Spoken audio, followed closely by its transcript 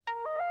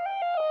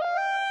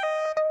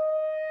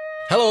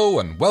Hello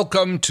and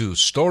welcome to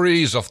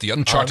Stories of the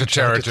Uncharted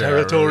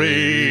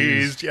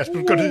Territories. Yes,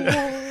 we've got to...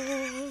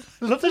 I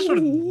love this sort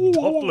of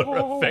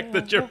Doppler effect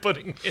that you're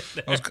putting in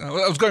there.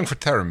 I was going for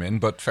theremin,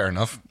 but fair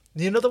enough.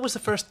 You know, that was the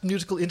first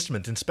musical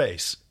instrument in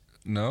space.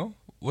 No?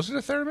 Was it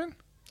a theremin?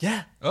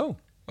 Yeah. Oh,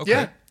 okay.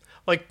 Yeah.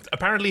 Like,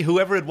 apparently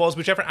whoever it was,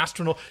 whichever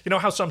astronaut... You know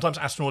how sometimes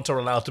astronauts are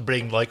allowed to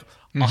bring,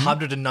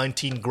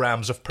 119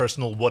 grams of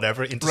personal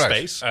whatever into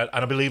space? And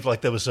I believe,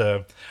 there was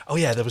there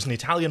was an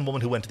Italian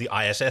woman who went to the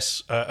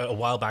ISS a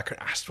while back, an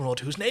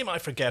astronaut whose name I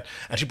forget,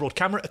 and she brought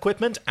camera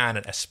equipment and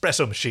an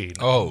espresso machine.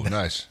 Oh,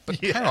 nice.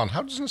 But hang on,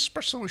 how does an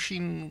espresso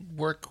machine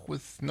work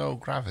with no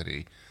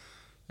gravity?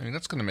 I mean,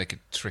 that's going to make it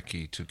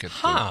tricky to get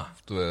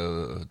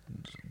the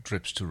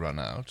drips to run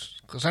out.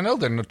 Because I know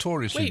they're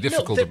notoriously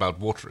difficult about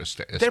water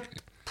They're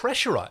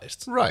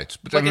pressurized. Right.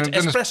 But like then,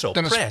 it's espresso,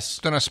 press.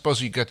 Then I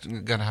suppose you're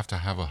going to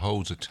have a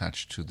hose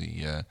attached to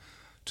the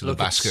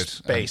basket.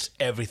 Space,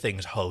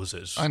 everything's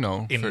hoses. I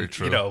know, very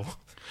true. You know,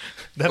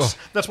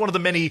 that's one of the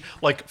many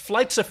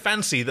flights of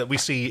fancy that we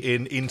see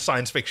in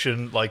science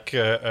fiction, like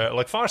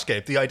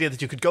Farscape. The idea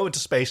that you could go into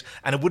space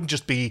and it wouldn't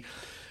just be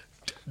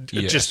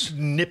just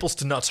nipples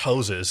to nuts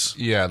hoses.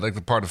 Yeah, like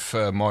the part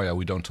of Moya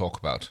we don't talk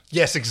about.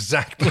 Yes,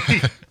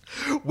 exactly.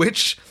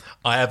 Which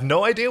I have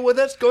no idea where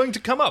that's going to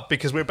come up,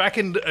 because we're back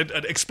in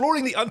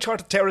exploring the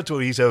uncharted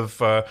territories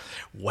of,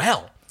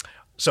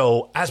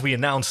 So, as we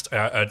announced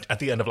at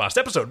the end of last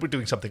episode, we're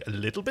doing something a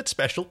little bit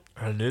special,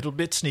 a little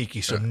bit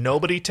sneaky, so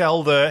nobody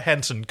tell the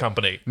Henson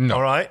Company,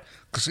 all right?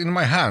 Because in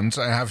my hands,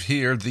 I have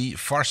here the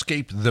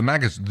Farscape,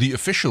 the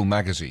official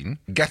magazine.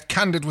 Get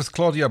candid with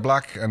Claudia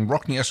Black and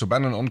Rockne S.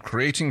 O'Bannon on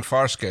creating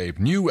Farscape.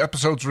 New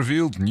episodes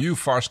revealed, new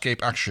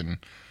Farscape action.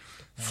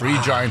 Free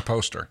giant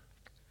poster.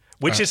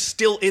 Which is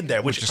still in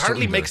there, which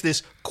apparently makes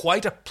this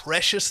quite a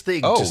precious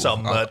thing to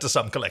some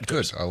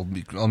collectors. Good.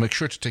 I'll make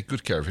sure to take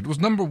good care of it. It was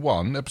number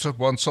 1, episode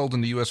 1, sold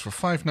in the US for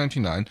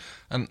 $5.99.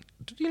 And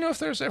do you know if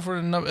there's ever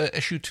an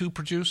issue 2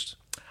 produced?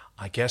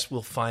 I guess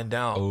we'll find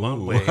out,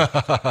 won't we?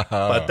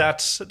 But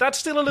that's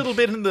still a little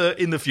bit in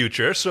the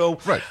future. So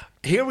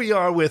here we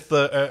are with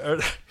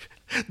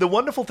the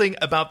wonderful thing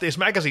about this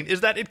magazine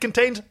is that it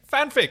contains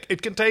fanfic.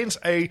 It contains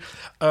a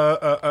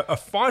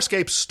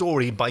Farscape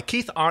story by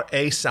Keith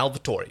R.A.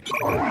 Salvatore.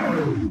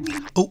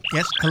 Oh,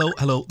 yes.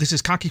 Hello. This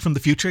is Kaki from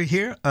the future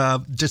here.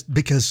 Just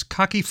because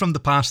Kaki from the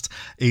past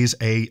is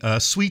a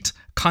sweet,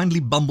 kindly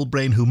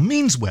bumblebrain who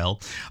means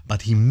well,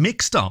 but he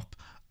mixed up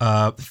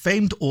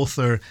famed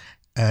author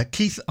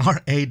Keith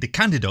R.A.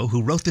 DeCandido,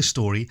 who wrote this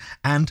story,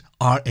 and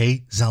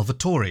R.A.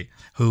 Salvatore,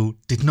 who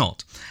did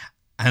not.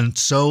 And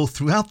so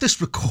throughout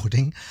this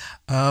recording,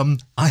 I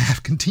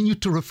have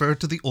continued to refer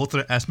to the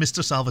author as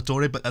Mr.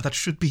 Salvatore, but that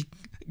should be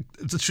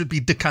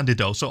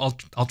DeCandido. So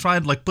I'll try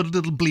and put a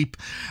little bleep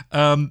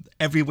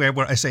everywhere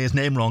where I say his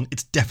name wrong.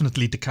 It's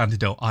definitely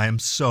DeCandido. I am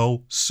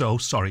so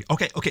sorry.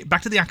 Okay,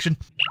 back to the action.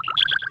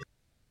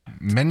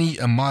 Many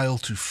a Mile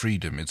to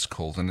Freedom, it's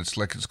called, and it's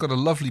got a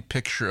lovely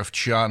picture of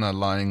Chiana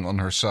lying on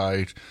her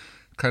side,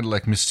 kind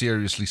of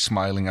mysteriously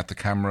smiling at the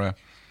camera.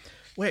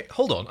 Wait,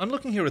 hold on. I'm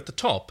looking here at the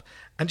top,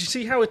 and you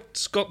see how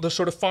it's got the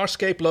sort of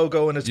Farscape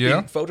logo and it's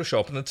been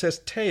photoshopped, and it says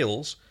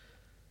Tales.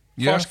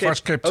 Yeah,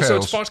 Farscape Tales. Oh, so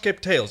it's Farscape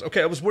Tales.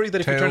 Okay, I was worried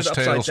that if you turned it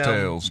upside down...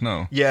 Tales,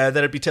 no. Yeah, that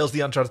it'd be Tales of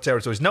the Uncharted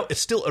Territories. No, it's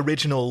still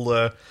original...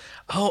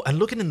 and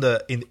looking in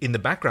the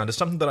background is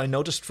something that I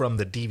noticed from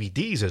the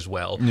DVDs as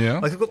well. Yeah.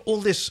 They've got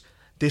all this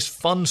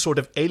fun sort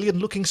of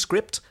alien-looking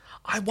script.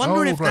 I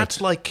wonder if that's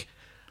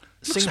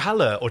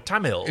Sinhala or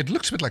Tamil. It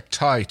looks a bit like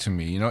Thai to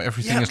me. You know,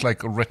 everything is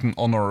written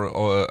on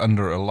or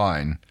under a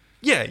line.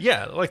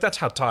 Yeah. That's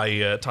how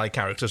Thai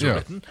characters are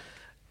written.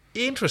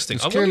 Interesting.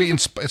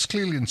 It's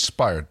clearly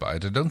inspired by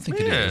it. I don't think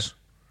it is.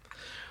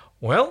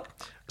 Well,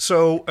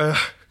 so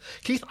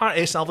Keith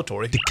R.A.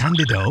 Salvatore,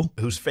 DeCandido,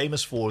 who's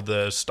famous for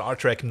the Star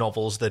Trek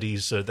novels that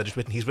he's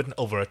written. He's written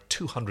over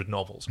 200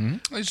 novels.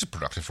 He's a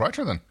productive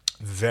writer then.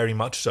 Very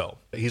much so.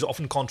 He's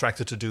often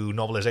contracted to do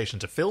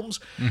novelizations of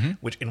films,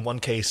 which in one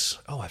case,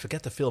 I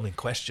forget the film in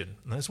question.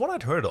 There's one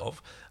I'd heard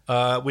of,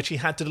 which he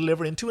had to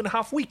deliver in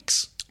 2.5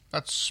 weeks.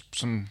 That's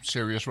some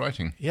serious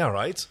writing. Yeah,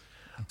 right.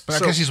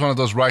 But I guess he's one of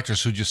those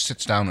writers who just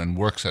sits down and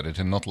works at it,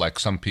 and not like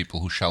some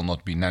people who shall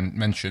not be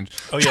mentioned.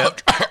 Oh, yeah.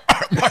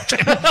 Martin.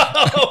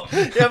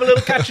 You have a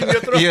little catch in your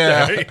throat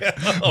there.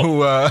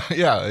 Who,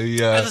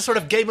 There's a sort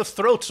of Game of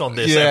Throats on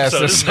this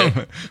episode, isn't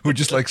it? Who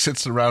just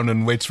sits around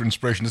and waits for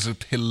inspiration. There's a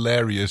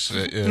hilarious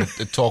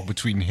talk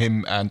between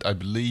him and, I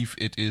believe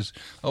it is,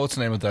 what's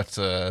the name of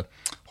that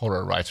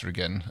horror writer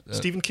again?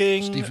 Stephen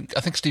King?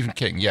 I think Stephen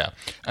King, yeah.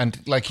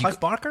 And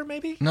Clive Barker,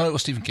 maybe? No, it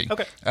was Stephen King.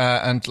 Okay.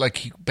 And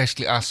he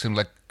basically asked him,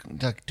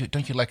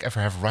 don't you ever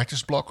have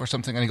writer's block or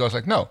something? And he goes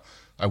no.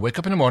 I wake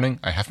up in the morning,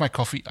 I have my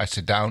coffee, I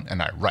sit down,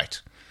 and I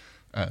write.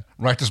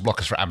 Writer's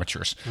block is for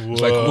amateurs.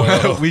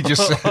 It's we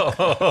just...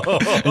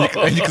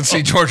 and you can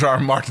see George R. R.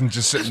 Martin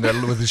just sitting there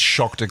with his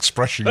shocked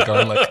expression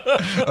going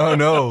oh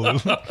no.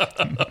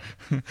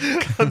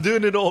 I'm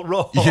doing it all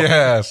wrong.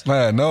 Yes,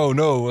 man,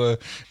 no.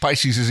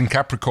 Pisces is in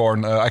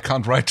Capricorn. I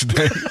can't write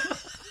today.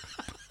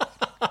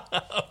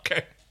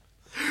 Okay.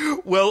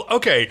 Well,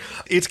 okay.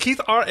 It's Keith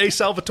R.A.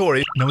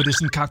 Salvatore. No, it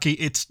isn't, Kaki.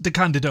 It's De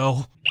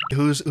Candido.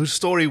 Whose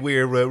story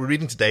we're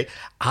reading today.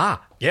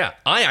 Yeah.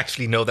 I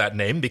actually know that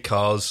name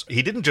because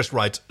he didn't just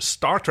write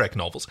Star Trek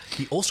novels.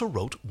 He also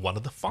wrote one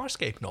of the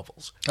Farscape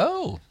novels.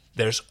 Oh.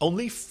 There's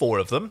only 4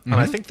 of them, and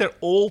I think they're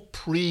all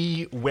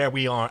pre where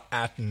we are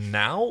at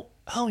now.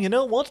 Oh, you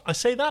know what? I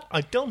say that,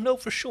 I don't know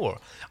for sure.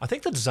 I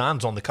think that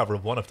Zan's on the cover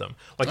of one of them.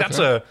 Like, that's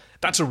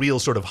a real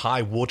sort of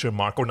high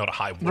watermark, or not a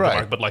high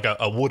watermark, but like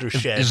a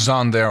watershed. Is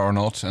Zan there or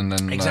not? And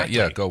then,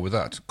 exactly. Go with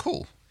that.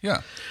 Cool.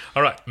 Yeah.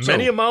 All right.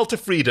 Many a Mile to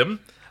Freedom.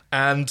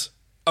 And,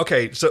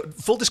 okay, so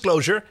full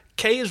disclosure,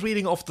 Kay is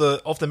reading off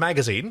the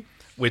magazine,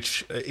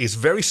 which is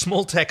very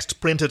small text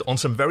printed on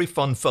some very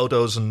fun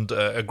photos and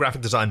a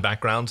graphic design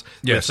background.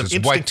 Yes, it's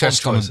white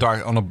text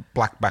on a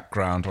black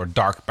background, or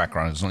dark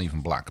background. It's not even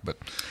black, but...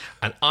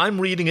 And I'm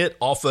reading it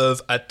off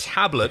of a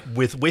tablet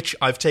with which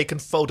I've taken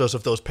photos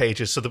of those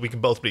pages so that we can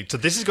both read. So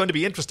this is going to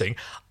be interesting.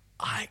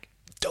 I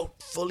don't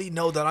fully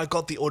know that I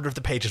got the order of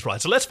the pages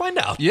right, so let's find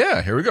out.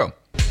 Yeah, here we go.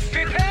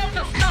 Prepare to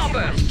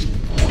starburst!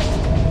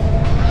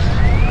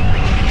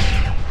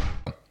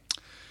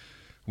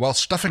 While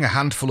stuffing a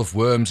handful of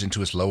worms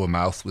into his lower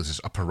mouth with his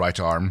upper right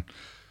arm,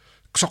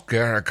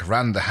 Xokgerg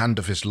ran the hand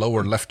of his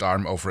lower left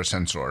arm over a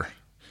sensor.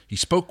 He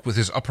spoke with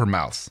his upper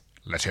mouth.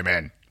 Let him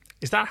in.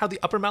 Is that how the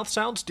upper mouth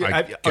sounds?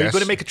 Are you guess.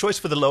 going to make a choice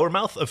for the lower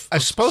mouth? I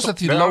suppose that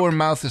the lower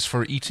mouth is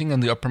for eating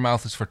and the upper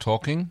mouth is for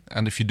talking.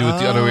 And if you do it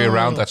the other way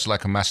around, that's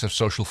like a massive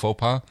social faux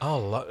pas.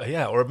 Oh,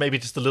 yeah. Or maybe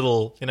just a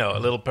little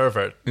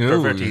perverty there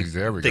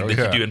we thing go,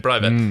 that you do in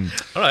private.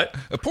 All right.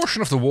 A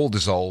portion of the wall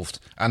dissolved,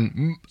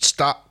 and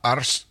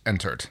Sta-Ars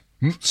entered.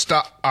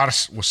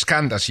 Sta-Ars was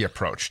scanned as he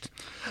approached.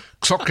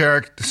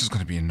 Xokgerg, this is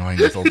going to be annoying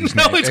with all these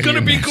No, names. it's going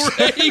to be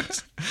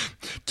great.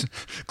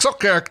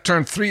 Xokgerg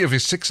turned 3 of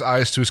his 6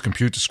 eyes to his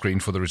computer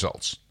screen for the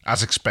results.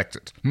 As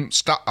expected,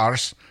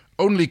 Sta-Ars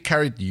only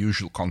carried the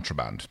usual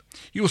contraband.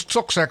 He was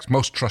Xokgerg's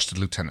most trusted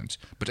lieutenant,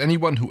 but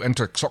anyone who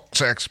entered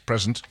Xokgerg's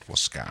presence was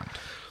scanned.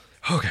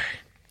 Okay.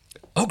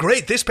 Oh,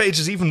 great. This page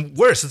is even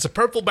worse. It's a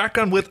purple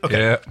background with... Okay.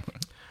 Yeah.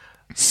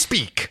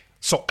 Speak,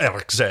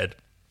 Xokgerg said.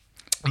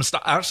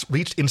 Mr. Ars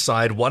reached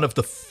inside one of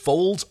the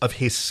folds of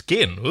his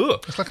skin.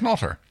 It's like an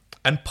otter.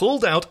 And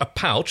pulled out a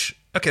pouch.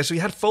 Okay, so he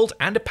had a fold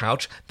and a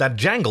pouch that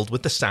jangled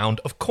with the sound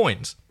of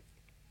coins.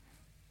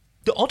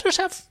 Do otters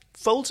have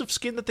folds of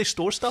skin that they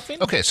store stuff in?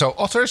 Okay, so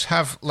otters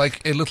have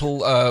like a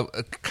little,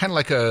 kind of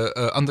like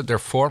under their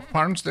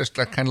forearms, there's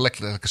like kind of like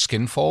a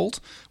skin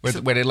fold where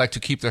they like to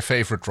keep their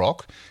favorite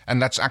rock,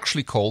 and that's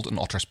actually called an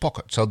otter's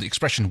pocket. So the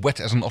expression wet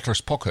as an otter's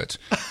pocket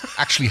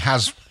actually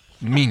has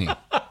meaning.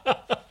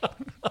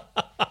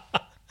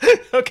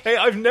 Okay,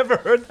 I've never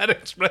heard that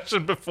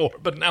expression before,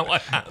 but now I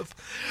have.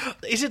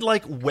 Is it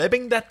like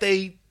webbing that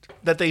they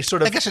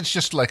sort of... I guess it's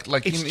just like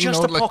it's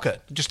just a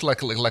pocket. Just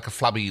like a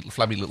flabby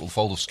little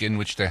fold of skin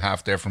which they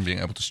have there from being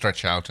able to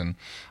stretch out, and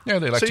they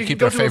like to keep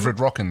their favorite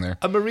rock in there.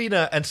 A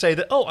marina and say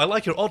that, oh, I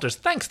like your otters.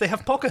 Thanks, they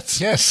have pockets.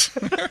 Yes.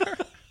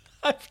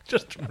 I've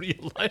just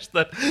realised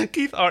that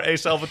Keith R.A.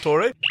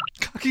 Salvatore...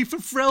 Kaki, for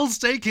Frell's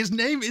sake, his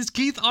name is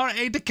Keith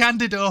R.A. De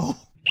Candido.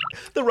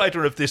 The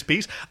writer of this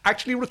piece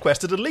actually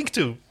requested a link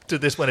to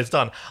this when it's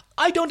done.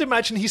 I don't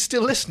imagine he's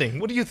still listening.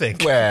 What do you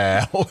think?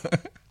 Well...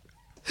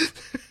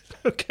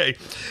 Okay.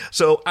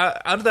 So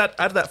out of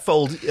that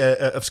fold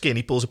of skin,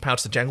 he pulls a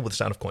pouch that jangle with the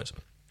sound of coins.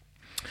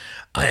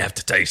 I have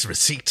to taste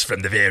receipts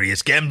from the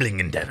various gambling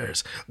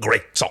endeavours,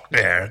 Great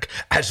Xokgerg,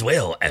 as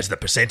well as the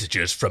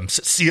percentages from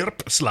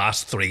Sirp's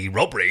last 3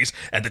 robberies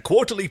and the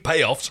quarterly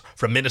payoffs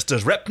from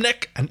Ministers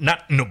Repnek and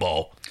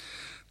Natnubo.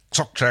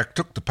 Xokgerg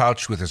took the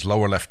pouch with his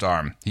lower left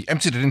arm. He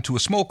emptied it into a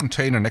small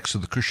container next to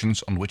the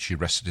cushions on which he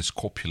rested his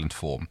corpulent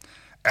form.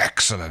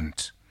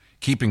 Excellent.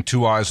 Keeping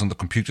 2 eyes on the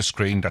computer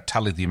screen that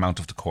tallied the amount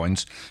of the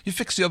coins, he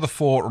fixed the other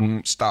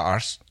 4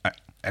 stars.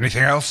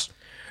 Anything else?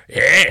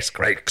 Yes,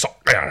 Great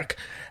Xokgerg,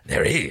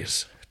 there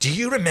is. Do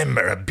you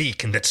remember a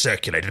beacon that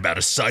circulated about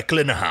a cycle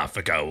and a half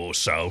ago or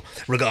so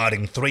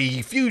regarding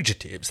 3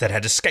 fugitives that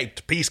had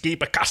escaped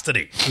peacekeeper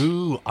custody?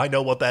 Ooh, I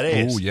know what that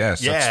is. Oh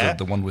yes, yeah. That's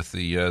the one with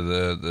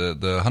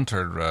the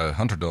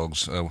hunter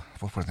dogs.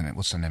 What were their name?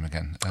 What's their name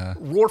again?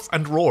 Rorf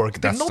and Rorg.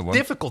 They're That's the not one.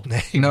 difficult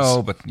names.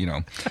 No, but you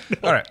know.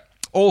 All right.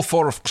 All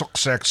 4 of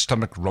Xokgerg's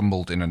stomach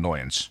rumbled in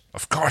annoyance.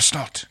 Of course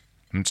not.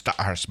 And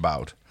Sta-Ars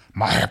bowed.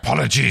 My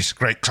apologies,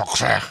 Great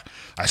Xokgerg.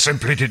 I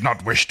simply did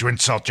not wish to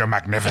insult your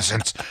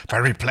magnificence by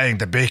replaying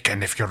the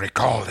beacon, if you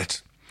recall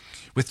it.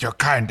 With your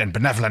kind and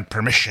benevolent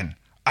permission,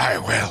 I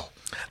will.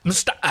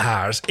 Mr.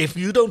 Ars, if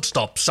you don't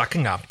stop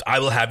sucking up, I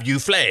will have you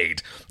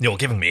flayed. You're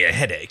giving me a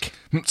headache.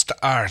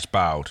 Sta-Ars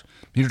bowed.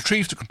 He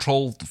retrieved the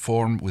control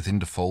form within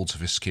the folds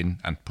of his skin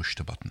and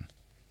pushed a button.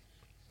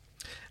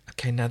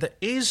 Okay, now there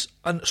is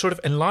a sort of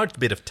enlarged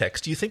bit of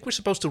text. Do you think we're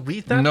supposed to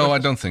read that? No, I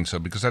don't think so,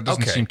 because that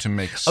doesn't seem to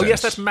make sense. Oh,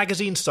 yes, that's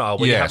magazine style,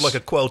 where you have like a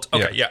quote.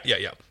 Okay, Yeah.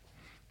 yeah.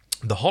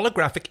 The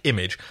holographic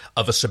image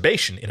of a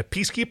Sebastian in a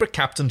peacekeeper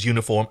captain's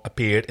uniform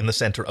appeared in the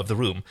centre of the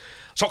room.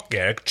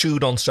 Xokgerg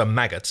chewed on some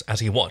maggots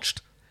as he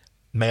watched.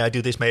 May I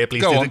do this? May I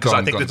please do this? Go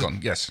on.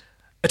 Yes.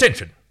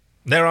 Attention.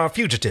 There are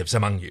fugitives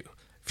among you.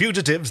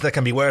 Fugitives that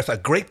can be worth a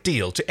great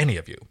deal to any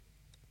of you.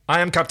 I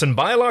am Captain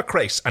Bailar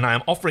Crace, and I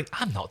am offering...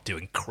 I'm not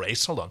doing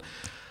Crace, hold on.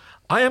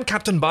 I am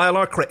Captain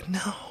Bailar Crace...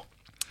 No.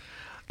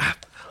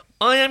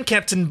 I am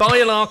Captain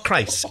Bailar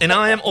Crace, and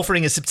I am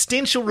offering a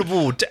substantial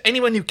reward to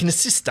anyone who can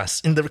assist us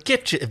in the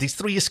recapture of these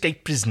 3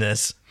 escaped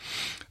prisoners.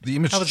 The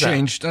image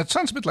changed. That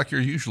sounds a bit like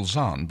your usual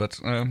Zahn, but...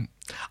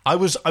 I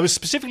was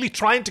specifically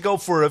trying to go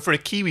for a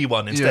Kiwi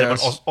one instead of an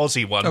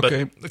Aussie one.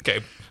 Okay. But, okay.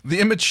 The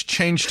image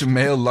changed to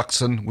male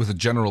Luxon with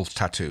general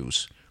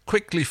tattoos,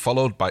 quickly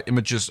followed by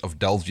images of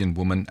Delvian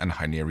woman and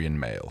Hynerian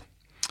male.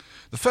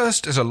 The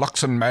first is a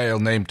Luxon male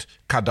named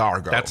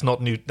Cadargo. That's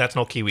not new. That's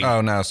not Kiwi.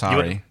 Oh, no,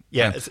 sorry.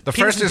 The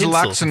first is a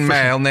Luxon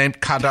male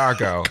named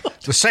Cadargo.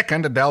 The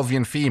second, a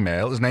Delvian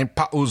female, is named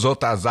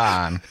Pauzota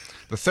Zahn.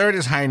 The third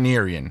is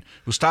Hynerian,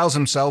 who styles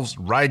himself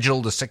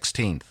Rigel the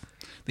 16th.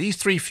 These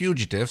 3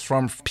 fugitives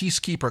from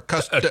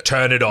Peacekeeper...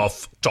 Turn it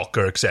off,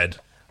 Tokkerk said.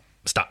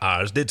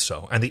 Stars did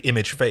so, and the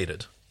image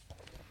faded.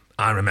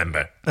 I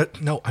remember.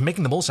 No, I'm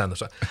making them all sound the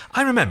same.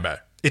 I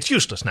remember. It's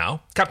useless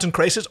now. Captain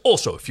Crace is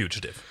also a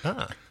fugitive.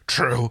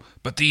 True,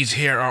 but these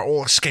here are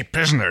all escaped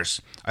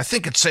prisoners. I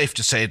think it's safe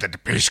to say that the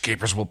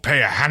peacekeepers will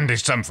pay a handy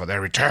sum for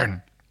their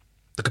return.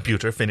 The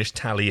computer finished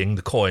tallying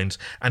the coins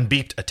and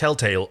beeped a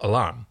telltale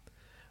alarm.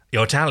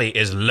 Your tally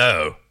is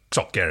low,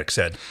 Tokkerk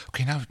said.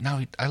 Okay,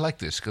 now I like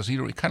this, because he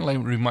kind of like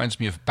reminds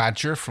me of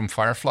Badger from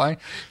Firefly.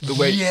 The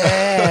way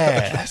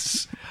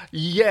Yes.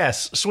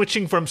 Yes,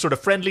 switching from sort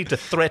of friendly to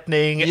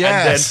threatening,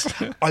 Yes. and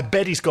then I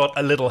bet he's got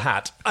a little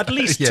hat. At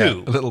least yeah,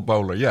 2. a little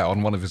bowler,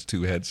 on one of his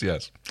 2 heads,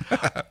 yes.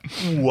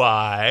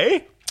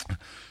 Why?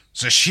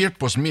 The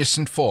ship was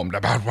misinformed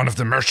about one of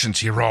the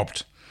merchants he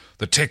robbed.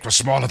 The take was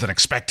smaller than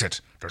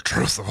expected. The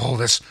truth of all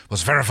this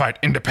was verified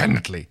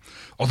independently,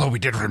 although we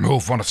did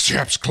remove one of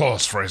Siep's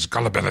claws for his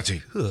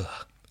gullibility.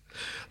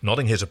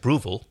 Nodding his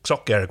approval,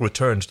 Tokkerk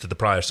returned to the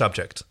prior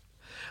subject.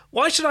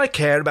 Why should I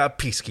care about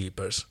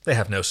peacekeepers? They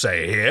have no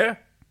say here.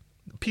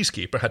 The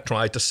peacekeeper had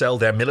tried to sell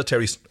their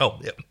military...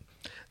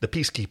 The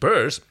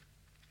peacekeepers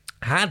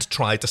had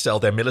tried to sell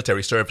their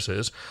military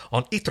services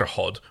on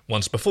Ithrahod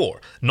once before,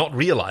 not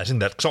realizing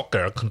that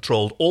Tokkerk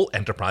controlled all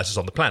enterprises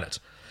on the planet.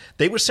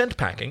 They were sent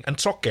packing, and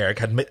Tokkerk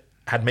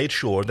had made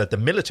sure that the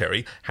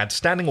military had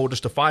standing orders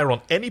to fire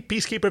on any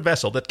peacekeeper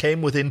vessel that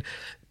came within...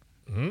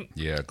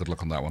 Yeah, good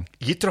luck on that one.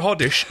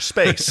 Ytrahodish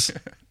space.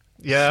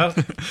 Yeah.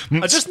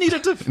 I just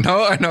needed to...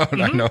 No, I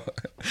know.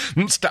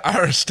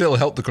 Star still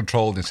held the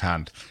control in his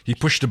hand. He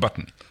pushed a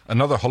button.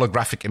 Another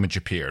holographic image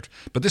appeared,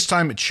 but this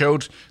time it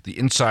showed the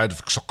inside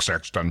of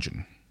Tokkerk's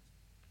dungeon.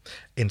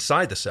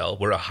 Inside the cell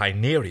were a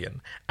Hynerian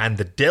and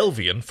the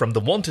Delvian from the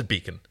wanted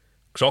beacon.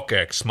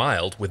 Tokkerk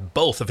smiled with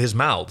both of his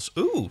mouths.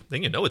 Ooh,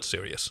 then you know it's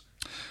serious.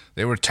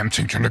 They were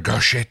attempting to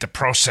negotiate the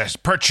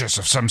purchase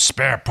of some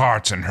spare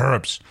parts and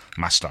herbs,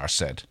 Mastar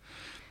said.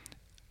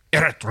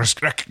 Eret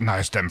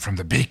recognized them from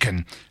the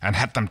beacon and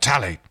had them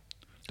tallied.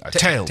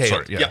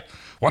 Yeah.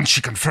 Once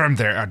she confirmed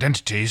their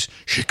identities,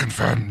 she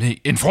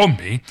informed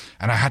me,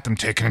 and I had them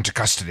taken into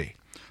custody.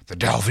 The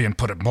Delvian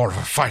put up more of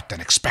a fight than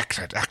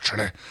expected,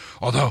 actually,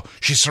 although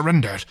she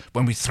surrendered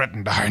when we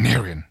threatened the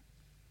Hynerian.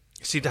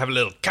 You seem to have a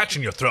little catch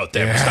in your throat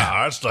there, Mr.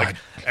 Arzt.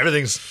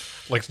 Everything's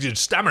like you're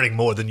stammering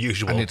more than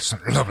usual. I need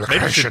some lubrication.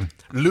 Maybe you should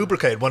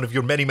lubricate one of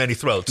your many, many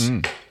throats.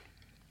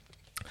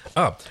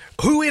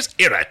 Who is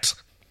Eret?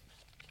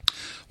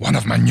 One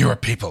of my newer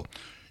people.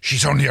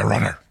 She's only a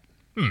runner.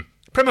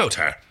 Promote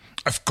her.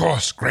 Of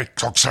course, great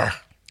Tokkerk.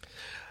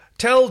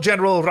 Tell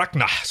General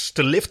Ragnas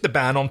to lift the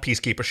ban on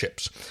peacekeeper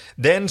ships.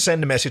 Then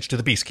send a message to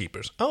the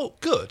peacekeepers. Oh,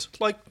 good.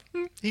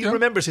 He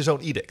remembers his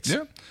own edicts.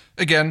 Yeah.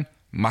 Again,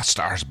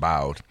 Mastars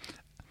bowed.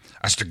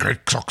 As the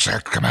great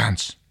Tokkerk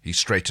commands, he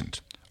straightened.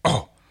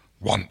 Oh,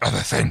 one other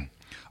thing.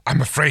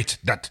 I'm afraid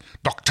that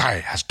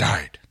Doktai has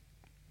died.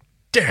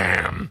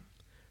 Damn!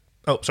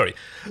 Oh, sorry.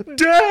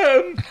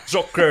 Damn!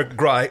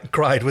 Tokkerk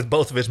cried with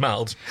both of his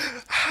mouths.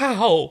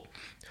 How?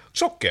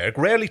 Tokkerk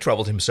rarely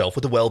troubled himself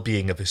with the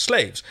well-being of his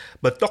slaves,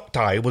 but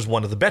Doktai was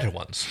one of the better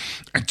ones.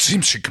 It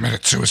seems she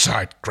committed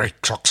suicide,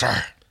 great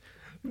Tokkerk.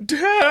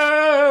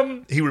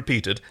 Damn! He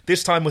repeated,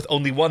 this time with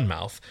only one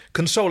mouth,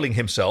 consoling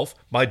himself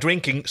by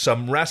drinking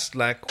some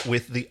Rastlak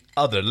with the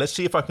other. Let's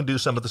see if I can do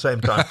some at the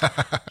same time.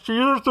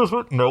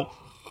 No.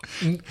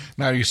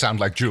 Now you sound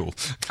like Jewel.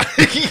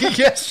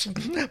 Yes.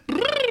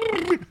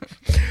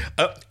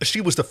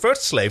 She was the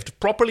first slave to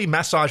properly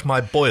massage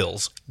my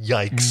boils.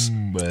 Yikes.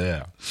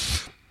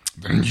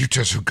 The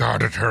neuters who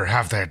guarded her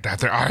have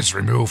their eyes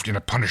removed in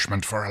a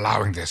punishment for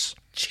allowing this.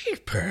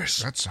 Jeepers.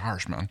 That's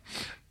harsh, man.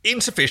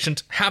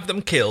 Insufficient. Have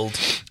them killed.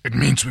 It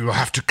means we will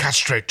have to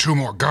castrate 2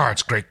 more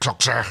guards, great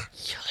Tokkerk.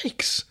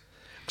 Yikes.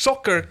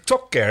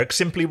 Tokkerk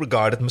simply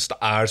regarded Mr.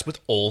 Ars with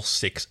all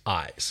 6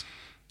 eyes.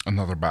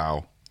 Another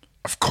bow.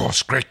 Of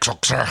course, great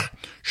Tokkerk.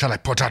 Shall I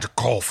put out a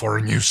call for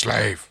a new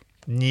slave?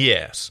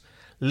 Yes.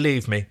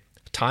 Leave me.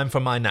 Time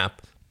for my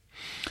nap.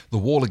 The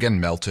wall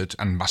again melted,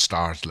 and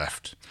Mastars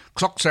left.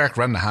 Tokkerk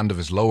ran the hand of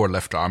his lower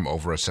left arm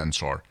over a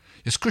sensor.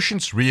 His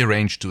cushions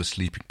rearranged to a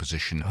sleeping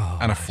position,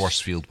 and a force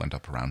field went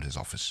up around his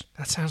office.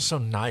 That sounds so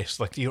nice.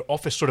 Like your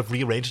office sort of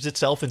rearranged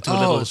itself into a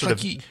little it's sort like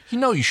of you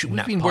know, you should. We've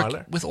nap been parlor.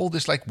 working with all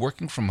this, like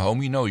working from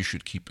home. You know, you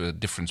should keep a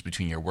difference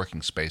between your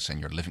working space and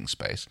your living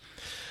space.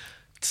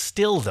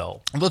 Still,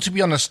 though. Although, to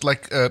be honest,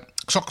 like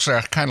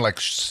Xoxer kind of like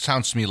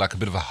sounds to me like a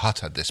bit of a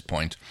hut at this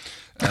point.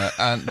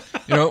 And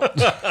you know,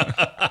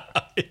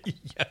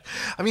 Yeah.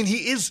 I mean,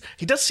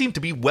 he does seem to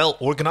be well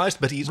organized,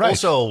 but he's Right.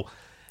 also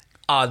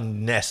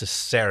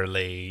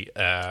unnecessarily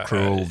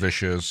cruel,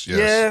 vicious. Yes.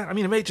 Yeah, I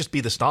mean, it may just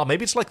be the style.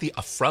 Maybe it's like the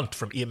affront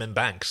from EMN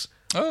Banks.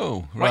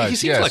 Oh, Right? right. He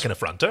seems yes. like an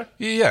affronter.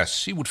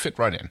 Yes, he would fit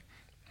right in.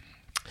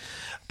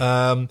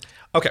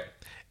 Okay.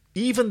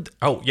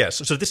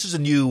 So this is a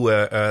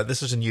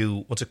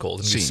new what's it called?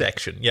 A new Scene.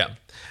 section. Yeah.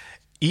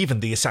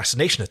 Even the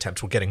assassination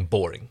attempts were getting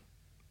boring.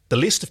 The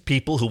list of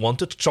people who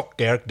wanted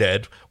Xoxerg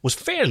dead was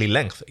fairly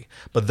lengthy,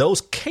 but those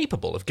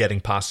capable of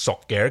getting past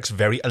Xoxerg's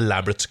very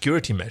elaborate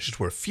security measures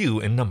were few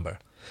in number.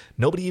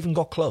 Nobody even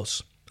got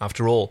close.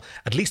 After all,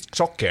 at least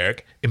Xoxerg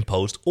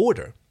imposed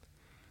order.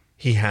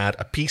 He had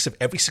a piece of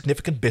every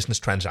significant business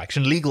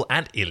transaction, legal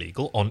and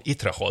illegal, on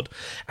Itrahod,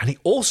 and he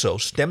also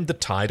stemmed the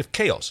tide of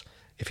chaos.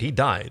 If he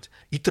died,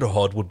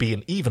 Itrahod would be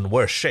in even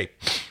worse shape.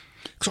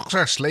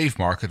 Xoxer's slave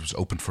market was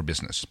open for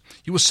business.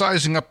 He was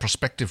sizing up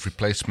prospective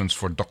replacements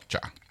for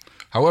Dokja.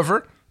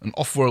 However, an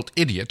off-world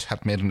idiot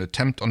had made an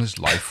attempt on his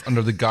life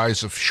under the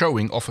guise of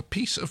showing off a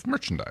piece of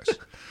merchandise.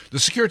 The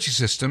security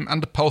system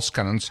and the pulse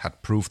cannons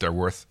had proved their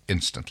worth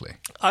instantly.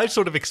 I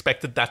sort of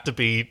expected that to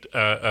be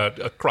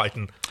a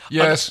Crichton.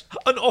 Yes.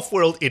 An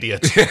off-world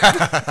idiot.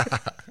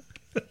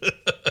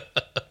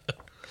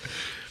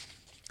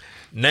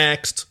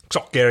 Next,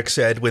 Xoxerg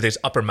said with his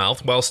upper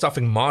mouth while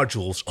stuffing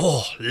marjules,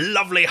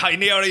 lovely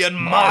Hynerian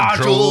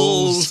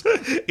marjules,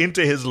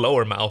 into his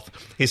lower mouth.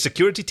 His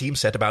security team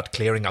set about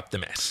clearing up the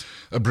mess.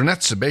 A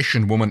brunette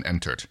Sebastian woman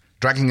entered,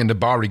 dragging a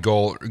Nabari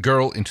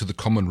girl into the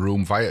common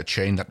room via a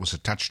chain that was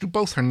attached to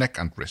both her neck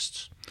and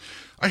wrists.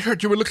 "I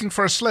heard you were looking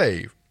for a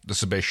slave," the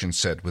Sebastian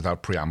said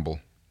without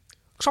preamble.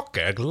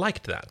 Xoxerg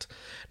liked that.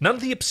 None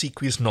of the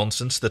obsequious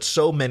nonsense that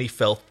so many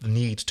felt the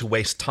need to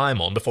waste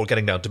time on before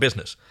getting down to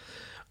business.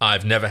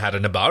 "I've never had a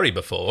Nabari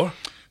before."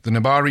 The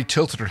Nabari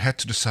tilted her head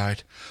to the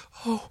side.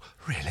 "Oh,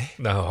 really?"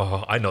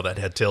 No, I know that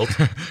head tilt.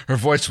 Her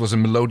voice was a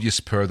melodious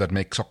purr that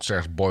made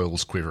Xoxer's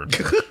boils quiver.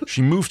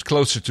 She moved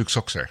closer to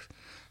Xoxer.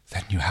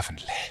 "Then you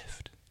haven't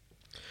lived."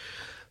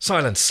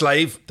 "Silence,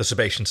 slave," the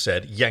Sebastian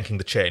said, yanking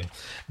the chain.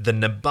 "The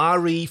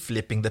Nabari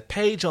flipping the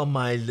page on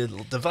my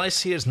little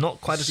device here is not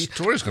quite as... The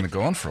story's going to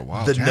go on for a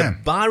while. The damn.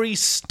 Nabari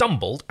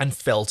stumbled and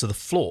fell to the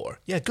floor.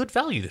 Yeah, good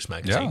value, this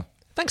magazine. Yeah.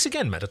 Thanks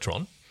again,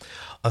 Metatron.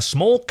 A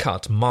small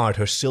cut marred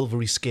her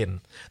silvery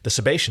skin. The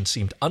Sebastian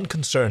seemed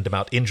unconcerned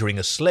about injuring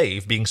a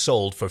slave being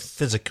sold for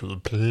physical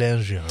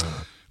pleasure.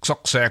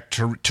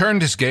 Xoxer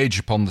turned his gaze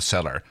upon the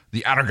seller.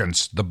 The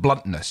arrogance, the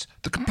bluntness,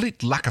 the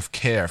complete lack of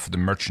care for the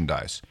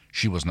merchandise.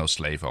 She was no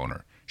slave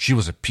owner. She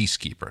was a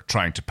peacekeeper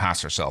trying to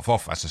pass herself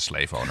off as a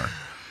slave owner.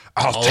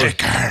 "I'll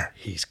take her."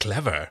 He's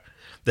clever.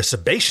 The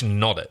Sebastian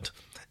nodded.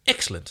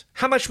 "Excellent.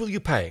 How much will you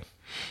pay?"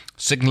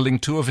 Signaling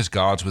two of his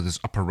guards with his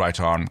upper right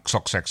arm,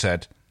 Xoxer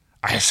said,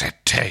 "I said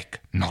take,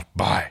 not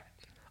buy."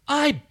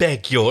 "I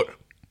beg your..."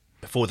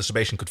 Before the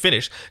Sebastian could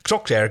finish,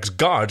 Xoxerg's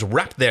guards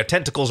wrapped their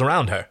tentacles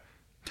around her.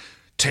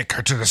 "Take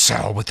her to the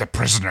cell with the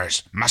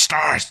prisoners,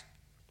 masters."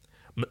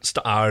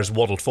 Stars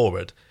waddled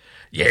forward.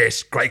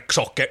 "Yes, great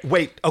Xoxerg."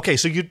 Wait, okay,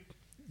 so you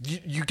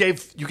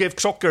gave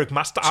Xoxerg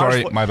Mr.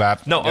 Sorry, Ars. my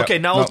bad. No, Yeah, okay,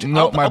 now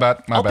my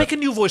bad. I'll pick a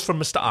new voice from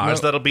Mr. Ars.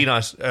 No. That'll be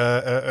nice.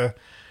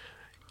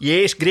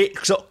 Yes, great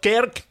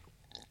Xoxerg.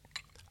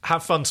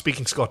 Have fun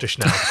speaking Scottish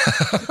now.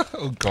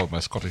 Oh God, my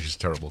Scottish is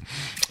terrible.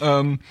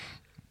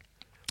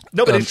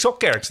 No, but it's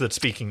Xoxerg that's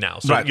speaking now,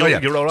 so Right,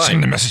 you're all right.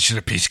 Send the message to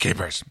the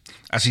peacekeepers.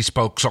 As he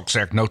spoke,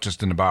 Xoxer noticed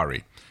the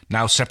Nabari,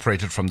 now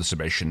separated from the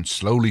Sebastian,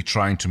 slowly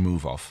trying to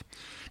move off.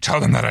 "Tell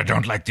them that I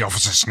don't like the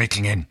officers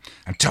sneaking in,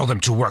 and tell them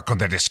to work on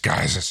their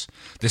disguises.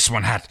 This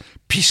one had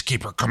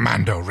Peacekeeper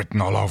Commando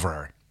written all over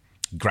her."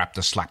 He grabbed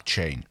the slack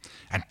chain.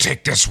 "And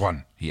take this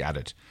one," he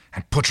added,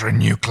 "and put her in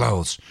new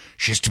clothes.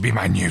 She's to be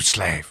my new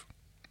slave."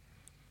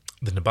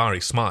 The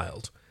Nabari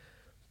smiled.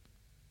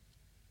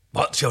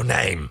 "What's your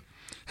name?"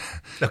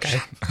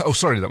 Okay. Oh,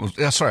 sorry,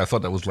 I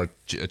thought that was like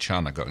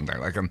Chiana going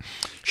there.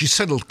 She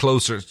settled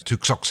closer to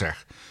Xoxer.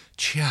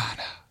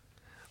 "Chiana."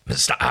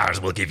 Mr. Ars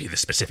will give you the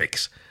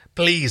specifics.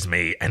 Please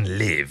me and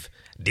live.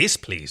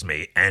 Displease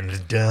me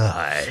and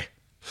die.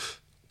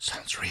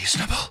 "Sounds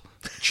reasonable,"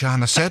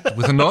 Chiana said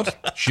with a nod.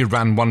 She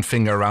ran one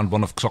finger around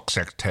one of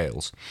Xoxer's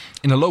tails.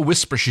 In a low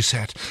whisper, she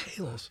said,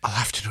 "I'll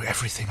have to do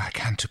everything I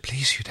can to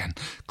please you then,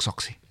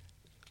 Xoxy."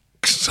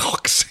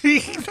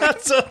 Xoxy,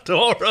 that's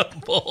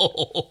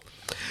adorable.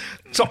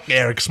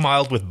 Xoxerg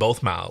smiled with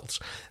both mouths.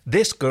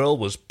 This girl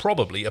was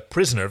probably a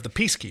prisoner of the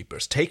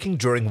peacekeepers, taken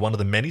during one of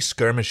the many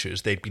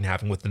skirmishes they'd been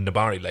having with the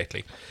Nabari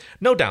lately.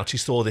 No doubt she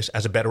saw this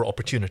as a better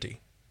opportunity.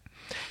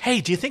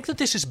 Hey, do you think that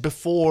this is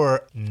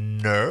before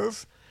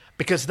Nerve?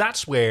 Because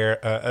that's where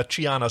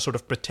Chiana sort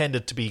of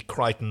pretended to be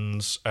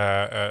Crichton's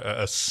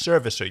a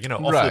servicer,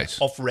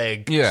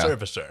 off-reg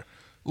servicer.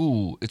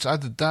 Ooh, it's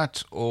either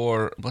that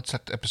or what's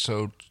that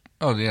episode?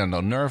 Oh, yeah,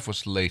 no, Nerve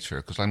was later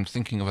because I'm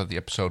thinking about the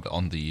episode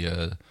on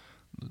the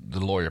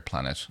lawyer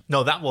planet.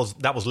 No, that was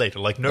later.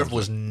 Like Nerve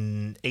was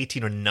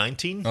 18 or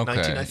 19, okay,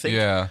 19, I think.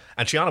 Yeah,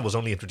 and Chiana was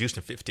only introduced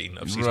in 15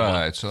 of season 1.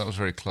 Right, so that was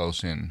very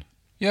close in.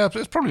 Yeah, but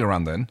it's probably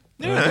around then.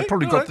 Yeah, they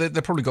probably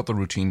got the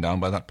routine down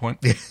by that point.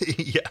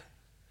 Yeah.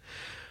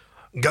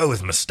 Go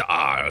with my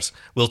stars.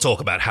 We'll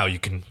talk about how you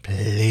can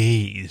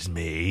please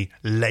me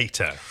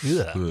later.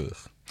 Ugh.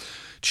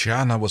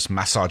 Chiana was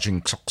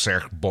massaging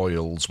Xoxer's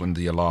boils when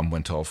the alarm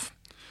went off.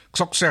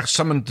 Xoxer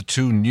summoned the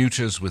 2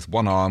 neuters with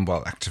one arm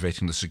while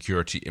activating the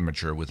security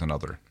imager with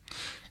another.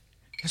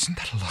 Isn't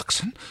that a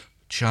Luxon?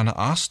 Chiana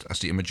asked as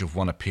the image of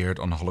one appeared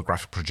on a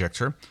holographic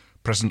projector,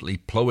 presently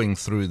plowing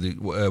through the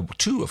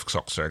 2 of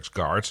Xoxer's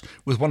guards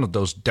with one of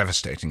those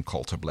devastating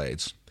coulter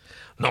blades.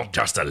 Not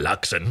just a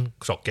Luxon,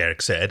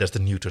 Xoxer said as the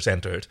neuters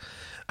entered.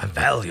 A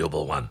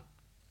valuable one.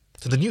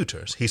 To the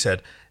neuters, he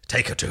said,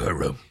 take her to her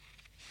room.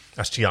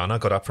 As Chiana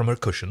got up from her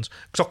cushions,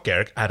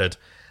 Xoxer added,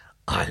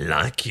 I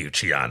like you,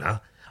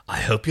 Chiana. I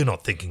hope you're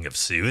not thinking of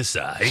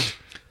suicide.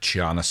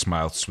 Chiana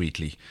smiled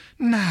sweetly.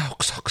 Now,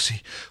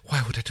 Xoxy,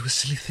 why would I do a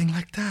silly thing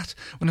like that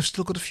when I've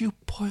still got a few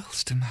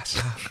boils to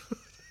massage?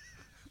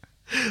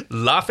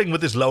 Laughing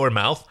with his lower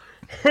mouth,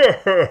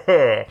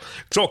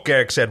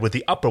 Xoxer said with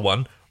the upper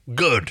one,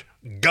 good,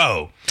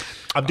 go.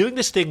 I'm doing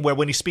this thing where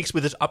when he speaks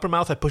with his upper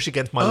mouth, I push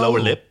against my lower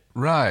lip.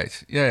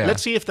 Right, yeah.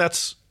 Let's see if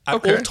that's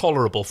at all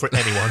tolerable for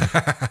anyone.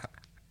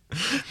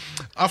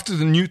 After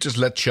the neuters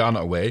led Chiana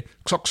away,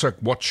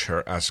 Xoxer watched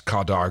her as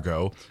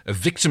Cardargo, a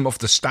victim of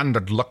the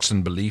standard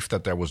Luxon belief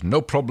that there was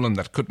no problem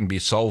that couldn't be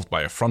solved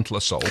by a frontal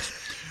assault,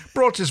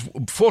 fought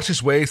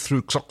his way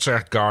through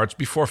Xoxer's guards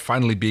before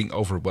finally being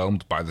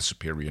overwhelmed by the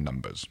superior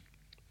numbers.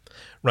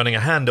 Running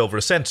a hand over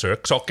a sensor,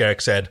 Xoxer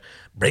said,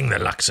 bring the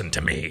Luxon to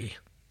me.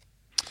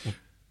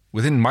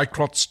 Within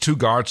microts, 2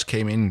 guards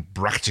came in,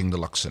 bracketing the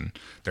Luxon,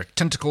 their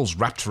tentacles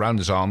wrapped around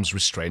his arms,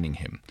 restraining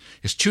him.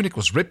 His tunic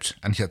was ripped,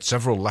 and he had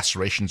several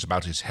lacerations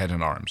about his head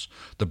and arms.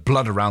 The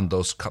blood around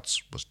those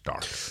cuts was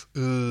dark.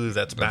 Ooh,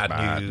 that's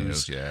bad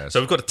news. Yes. So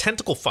we've got a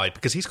tentacle fight,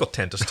 because he's got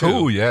tentas too.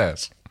 Oh,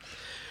 yes.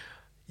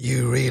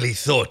 You really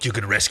thought you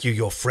could rescue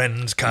your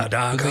friends,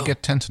 Cardargo? Did they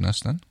get tetanus,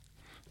 then?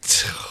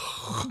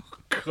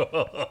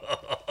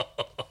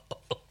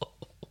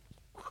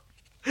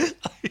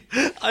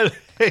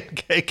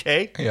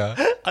 Okay. Yeah.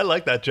 I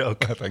like that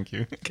joke. Thank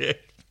you. Okay.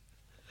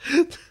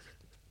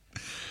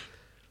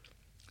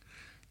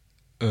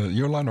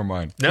 Your line or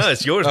mine? No,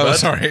 it's yours, bud.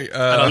 Sorry.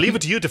 And I'll leave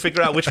it to you to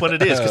figure out which one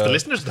it is, because the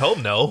listeners at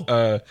home know.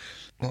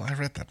 Well, I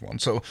read that one,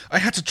 so I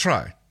had to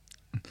try.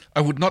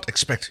 I would not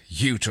expect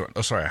you to...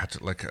 Oh, sorry, I had to,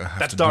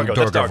 That's do Dargo, a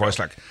that's Dargo. voice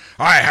like,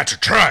 I had to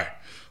try.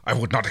 I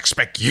would not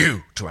expect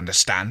you to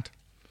understand.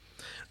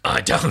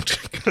 I don't.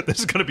 This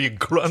is going to be a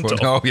grunt. Well,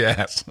 no,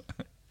 yes.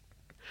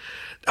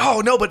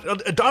 Oh, no, but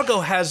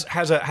Dargo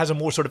has a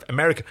more sort of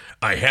American...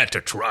 I had to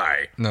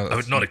try. No, I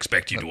would not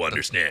expect you to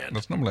understand.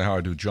 That's normally how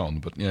I do John,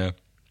 but yeah.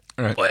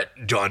 All right. But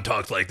John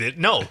talks like this.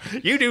 No,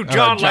 you do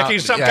John like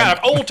he's some kind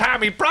of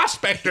old-timey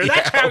prospector.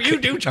 That's how you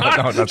do John.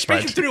 No, that's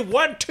Speaking right. through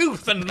one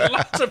tooth and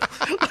lots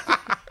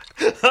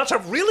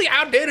of really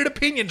outdated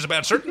opinions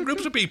about certain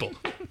groups of people.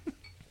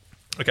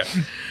 Okay.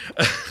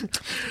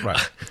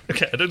 Right.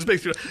 Okay, I don't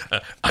speak through...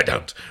 I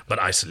don't, but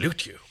I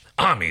salute you.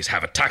 Armies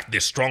have attacked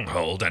this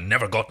stronghold and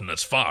never gotten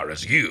as far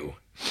as you.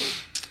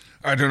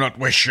 I do not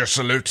wish your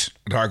salute,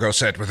 Dargo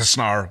said with a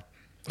snarl.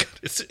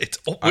 It's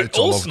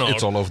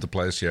all over the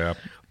place, yeah.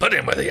 Put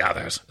in with the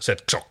others,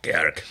 said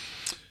Xoxer.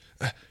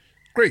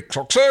 Great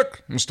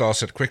Xoxer, Mustar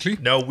said quickly.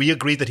 No, we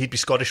agreed that he'd be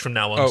Scottish from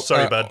now on.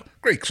 Sorry, bud.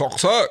 Great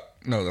Xoxer.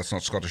 No, that's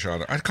not Scottish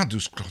either. I can't do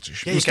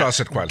Scottish. Yeah, Mustar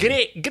said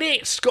quietly.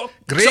 Great Scott.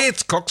 Great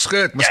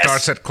Xoxer, Mustar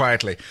Yes. said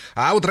quietly.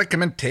 I would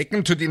recommend taking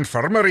him to the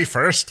infirmary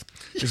first.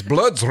 His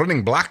blood's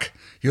running black.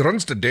 He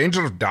runs the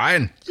danger of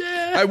dying.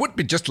 Yeah. I would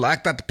be just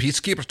like that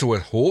peacekeeper to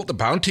withhold the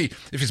bounty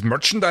if his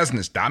merchandising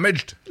is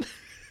damaged.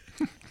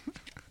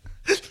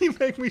 You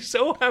make me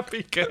so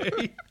happy,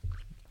 Kay.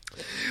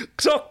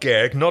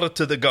 Xoxer nodded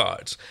to the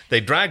guards. They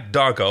dragged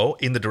Dargo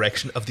in the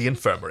direction of the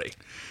infirmary.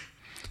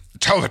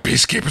 Tell the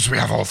peacekeepers we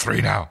have all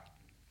 3 now.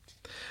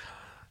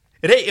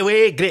 Right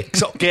away, great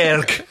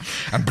Xoxer.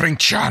 And bring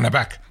Chiana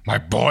back. My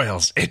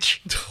boils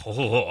itch.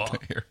 Oh.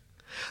 Here.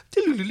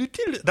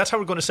 That's how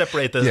we're going to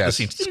separate the Yes,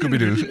 scenes.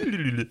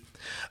 Scooby-Doo.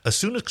 As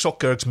soon as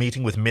Xoxer's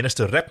meeting with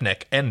Minister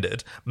Repnek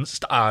ended,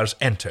 Stars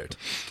entered.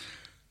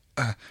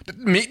 Did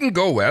the meeting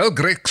go well,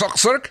 great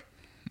Xoxer?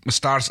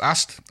 Stars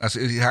asked as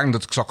he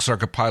handed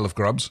Xoxer a pile of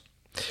grubs.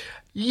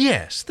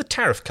 Yes, the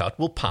tariff cut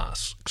will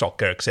pass,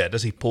 Xoxer said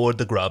as he poured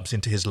the grubs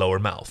into his lower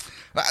mouth.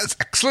 That is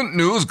excellent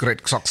news,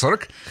 great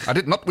Xoxer. I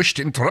did not wish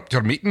to interrupt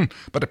your meeting,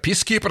 but a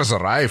peacekeeper has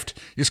arrived.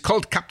 He is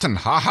called Captain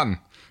Hahan.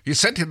 He is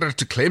sent hither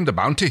to claim the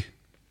bounty.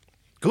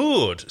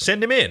 Good,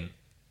 send him in.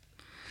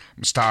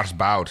 Stars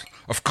bowed.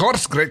 Of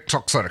course, great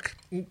Xoxer.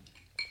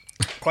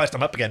 Christ,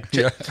 I'm up again.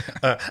 Yeah.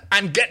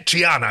 And get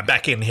Gianna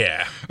back in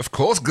here. Of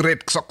course,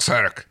 great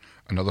Xoxerk.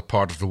 Another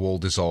part of the wall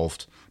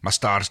dissolved.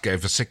 Mastars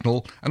gave a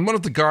signal, and one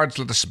of the guards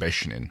let a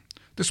Sebastian in.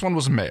 This one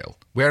was a male,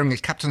 wearing a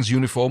captain's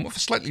uniform of a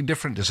slightly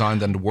different design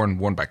than the one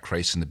worn by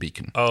Crace in the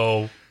beacon.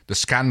 Oh. The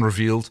scan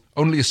revealed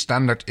only a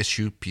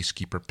standard-issue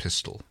Peacekeeper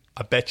pistol.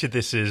 I bet you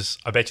this is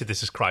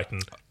Crichton.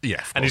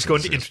 Yeah, and he's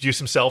going to introduce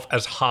himself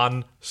as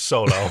Han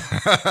Solo.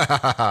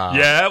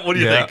 Yeah, what do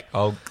you think?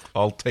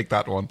 I'll take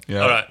that one.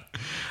 Yeah. All right.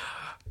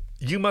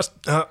 You must...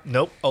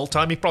 nope,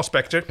 old-timey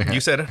prospector. You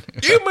said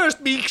it. You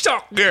must be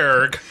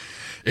Xoxerk.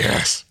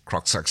 Yes,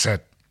 Kroxak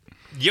said.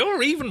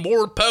 You're even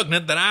more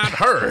repugnant than I'd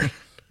heard.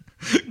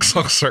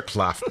 Xoxerk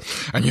laughed.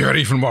 And you're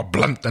even more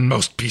blunt than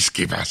most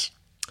Peacekeepers.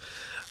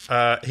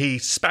 He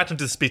spat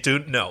into the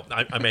spittoon. No,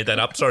 I made that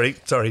up. Sorry,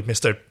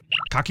 Mr.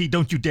 Kaki,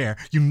 don't you dare.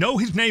 You know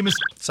his name is...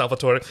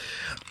 Salvatore.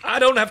 I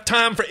don't have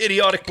time for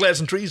idiotic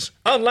pleasantries.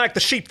 Unlike the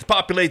sheep that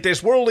populate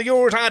this world of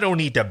yours, I don't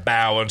need to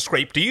bow and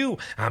scrape to you.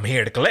 I'm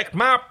here to collect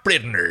my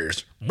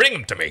prisoners. Bring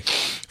them to me.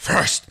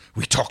 First,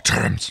 we talk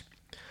terms.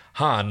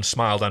 Han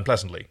smiled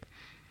unpleasantly.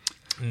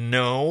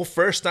 No,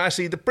 first I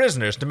see the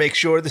prisoners to make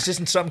sure this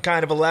isn't some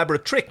kind of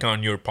elaborate trick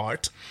on your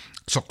part.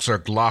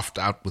 Xoxerk laughed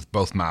out with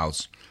both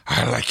mouths.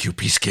 I like you,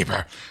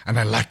 Peacekeeper, and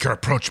I like your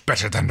approach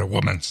better than the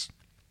woman's.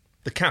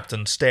 The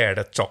captain stared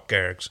at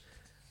Xoxerk.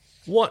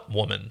 What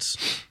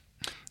woman's?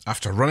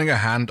 After running a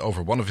hand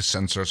over one of his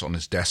sensors on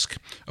his desk,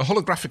 a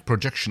holographic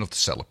projection of the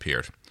cell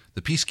appeared.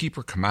 The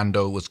Peacekeeper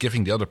commando was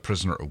giving the other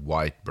prisoner a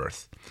wide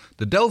berth.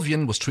 The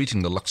Delvian was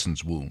treating the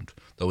Luxon's wound,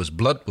 though his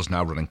blood was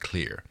now running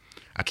clear.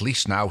 At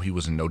least now he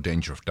was in no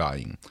danger of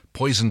dying,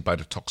 poisoned by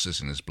the toxins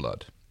in his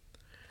blood.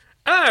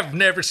 I've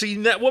never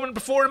seen that woman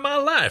before in my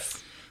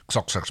life.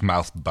 Xoxerk's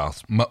mouths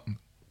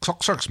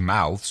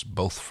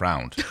both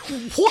frowned.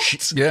 What?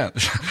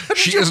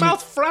 She Your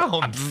mouth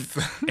frowned.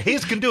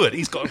 His can do it.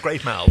 He's got a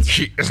great mouth.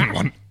 She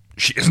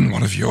isn't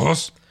one of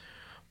yours.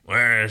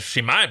 Well,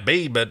 she might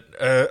be, but...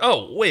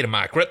 wait a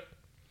minute.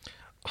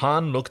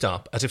 Han looked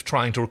up, as if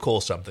trying to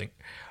recall something.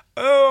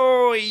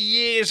 Oh,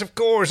 yes, of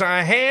course,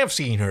 I have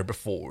seen her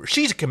before.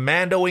 She's a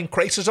commando in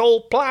Crace's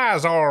old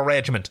Plazar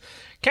regiment.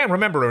 Can't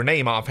remember her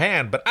name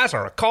offhand, but as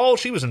I recall,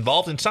 she was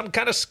involved in some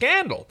kind of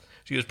scandal.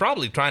 She was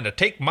probably trying to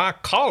take my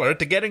collar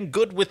to getting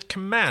good with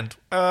command.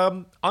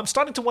 I'm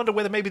starting to wonder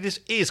whether maybe this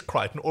is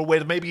Crichton, or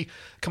whether maybe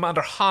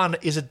Commander Han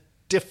is a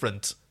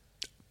different...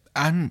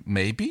 And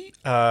maybe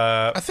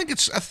I think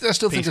it's. I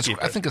still think it's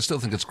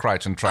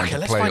Crichton trying to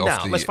play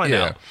off the. Let's find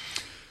out.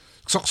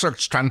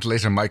 Xoxerk's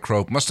translator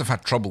microbe must have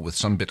had trouble with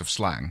some bit of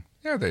slang.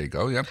 Yeah, there you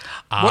go. Yeah.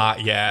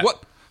 Yeah.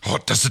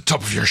 What does the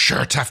top of your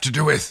shirt have to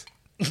do with?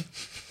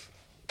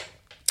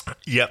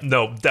 Yeah,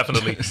 no,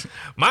 definitely.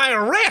 My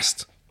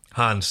arrest,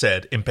 Han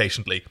said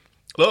impatiently.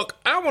 Look,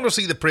 I want to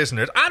see the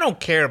prisoners. I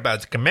don't care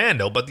about the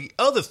commando, but the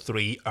other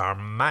three are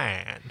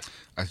mine.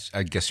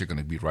 I guess you're going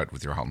to be right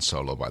with your Han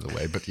Solo, by the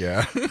way, but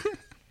yeah.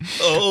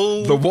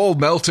 Oh. The wall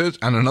melted,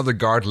 and another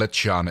guard let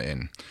Gianna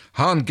in.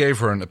 Han gave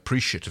her an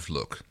appreciative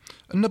look.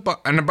 An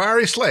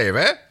Nabari slave,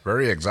 eh?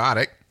 Very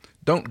exotic.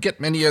 Don't get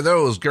many of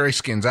those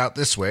greyskins out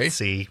this way.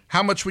 See.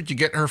 How much would you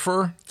get her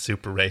for?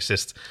 Super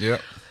racist. Yeah.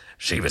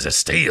 She was a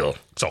steal,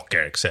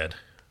 Xoxerk said.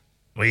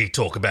 We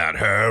talk about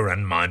her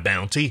and my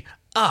bounty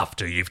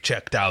after you've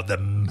checked out the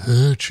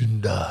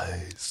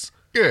merchandise.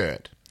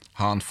 Good.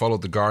 Han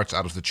followed the guards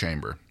out of the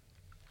chamber.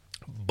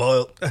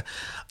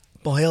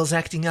 Boyle's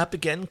acting up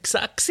again,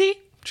 Xoxy?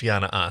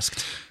 Gianna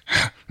asked.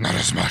 Not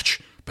as much,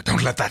 but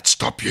don't let that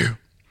stop you.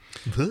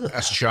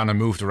 As Gianna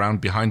moved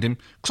around behind him,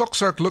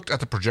 Xoxerk looked at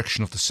the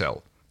projection of the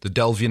cell. The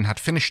Delvian had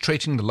finished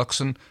traiting the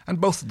Luxon, and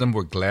both of them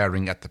were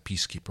glaring at the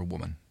Peacekeeper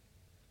woman.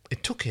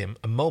 It took him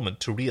a moment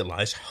to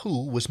realize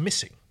who was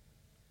missing.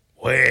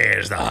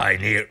 Where's the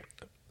Hynerian?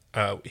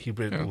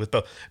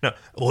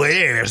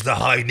 Where's the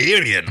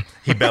Hynerian?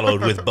 He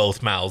bellowed with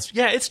both mouths.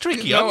 Yeah, it's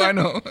tricky. I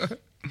know.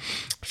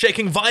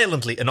 Shaking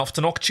violently enough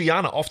to knock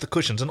Gianna off the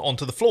cushions and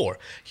onto the floor.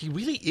 He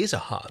really is a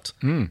hut.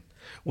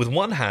 With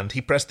one hand,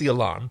 he pressed the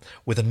alarm.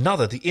 With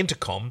another, the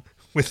intercom.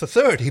 With the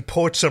third, he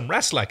poured some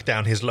Raslak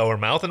down his lower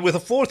mouth. And with a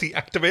fourth, he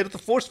activated the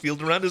force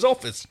field around his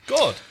office.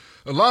 God.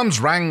 Alarms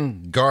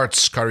rang, guards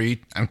scurried,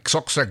 and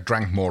Xoxerk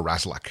drank more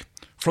Raslak.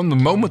 From the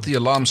moment the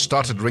alarm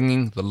started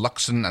ringing, the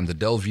Luxon and the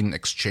Delvian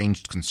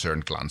exchanged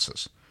concerned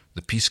glances.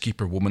 The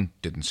Peacekeeper woman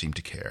didn't seem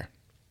to care.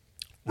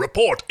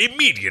 Report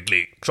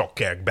immediately,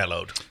 Xoxerk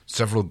bellowed.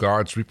 Several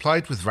guards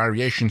replied with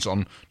variations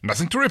on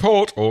nothing to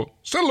report or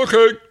still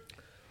looking.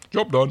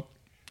 Job done.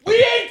 We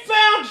ain't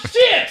found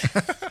shit!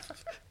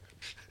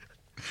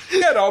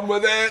 Get on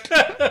with it.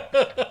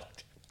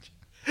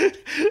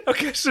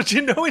 Okay, so do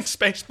you know in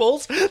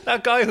Spaceballs,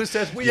 that guy who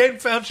says, we ain't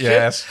found shit?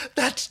 Yes.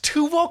 That's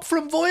Tuvok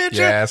from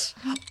Voyager? Yes.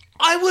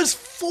 I was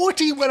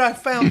 40 when I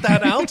found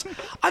that out.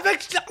 I've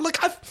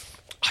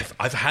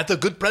had the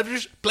good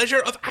pleasure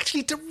of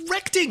actually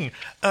directing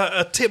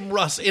Tim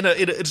Russ in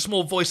a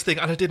small voice thing,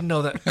 and I didn't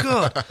know that.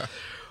 God.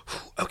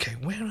 Okay,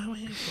 where are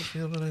we?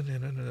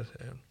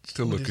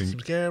 Still looking.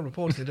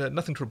 Report,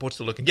 nothing to report,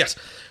 still looking. Yes.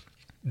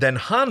 Then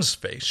Han's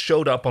face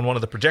showed up on one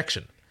of the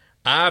projection.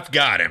 "I've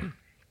got him."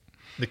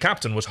 The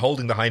captain was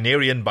holding the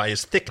Hynerian by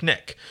his thick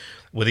neck.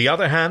 With the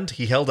other hand,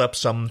 he held up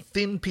some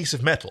thin piece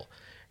of metal.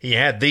 "He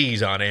had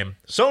these on him.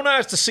 So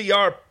nice to see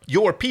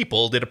your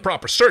people did a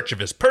proper search of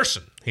his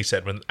person," he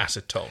said with an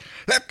acid tone.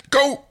 "Let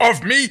go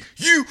of me,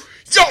 you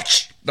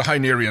yacht!" the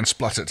Hynerian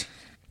spluttered.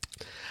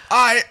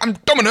 "I am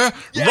Domina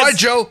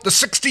Rigel the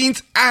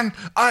 16th, and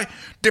I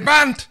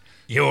demand..."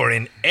 "You're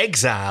in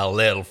exile,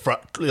 little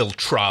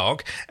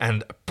trog,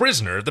 and a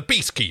prisoner of the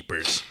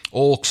peacekeepers."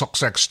 All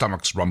Xoxec's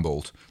stomachs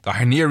rumbled. The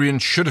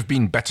Hynerian should have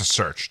been better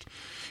searched.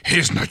 "He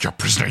is not your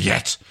prisoner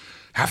yet.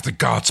 Have the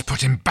guards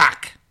put him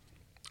back."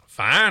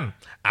 "Fine.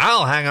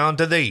 I'll hang on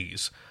to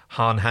these."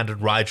 Han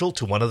handed Rigel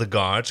to one of the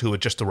guards who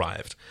had just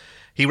arrived.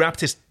 He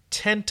wrapped his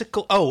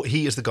tentacle... Oh,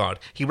 he is the guard.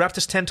 He wrapped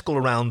his tentacle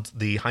around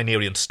the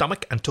Hynerian's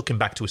stomach and took him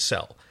back to his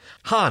cell.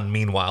 Han,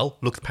 meanwhile,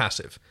 looked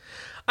passive.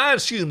 "I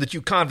assume that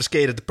you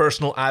confiscated the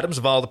personal items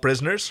of all the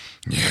prisoners?"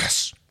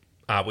 "Yes."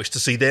 "I wish to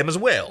see them as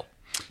well."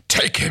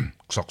 "Take him,"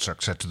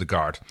 Xoxec said to the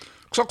guard.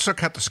 Xoxec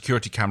had the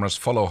security cameras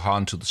follow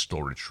Han to the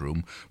storage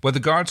room, where the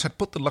guards had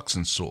put the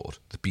Luxon sword,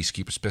 the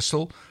Peacekeeper's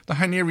pistol, the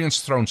Hynerian's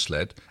throne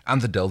sled,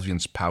 and the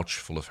Delvian's pouch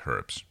full of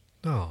herbs.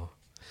 Oh.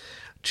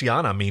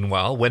 Chiana,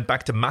 meanwhile, went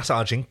back to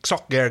massaging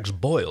Xogerg's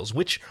boils,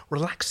 which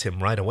relaxed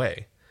him right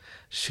away.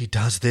 "She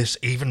does this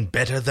even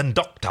better than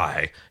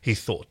Doktai," he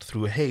thought,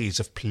 through a haze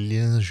of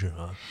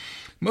pleasure.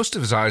 Most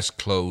of his eyes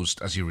closed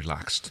as he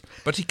relaxed,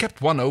 but he kept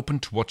one open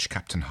to watch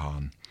Captain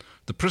Han.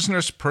 The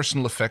prisoner's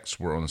personal effects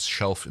were on a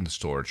shelf in the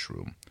storage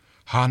room.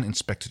 Han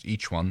inspected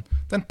each one,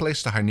 then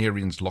placed the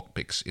Hynerian's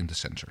lockpicks in the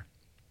center.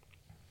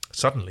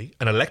 Suddenly,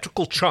 an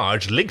electrical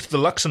charge linked the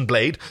Luxon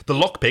blade, the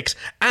lockpicks,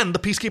 and the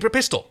Peacekeeper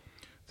pistol.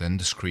 Then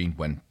the screen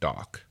went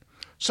dark.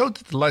 So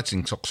did the lights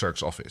in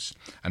Xoxerg's office,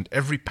 and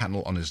every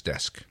panel on his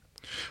desk.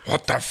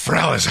 "What the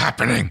frell is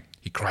happening?"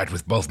 he cried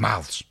with both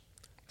mouths.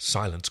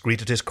 Silence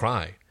greeted his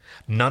cry.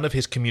 None of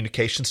his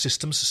communication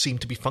systems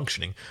seemed to be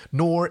functioning,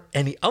 nor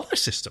any other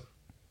system.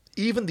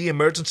 Even the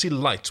emergency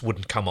lights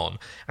wouldn't come on,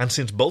 and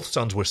since both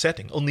suns were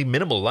setting, only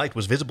minimal light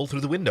was visible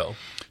through the window.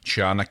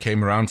 Chiana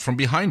came around from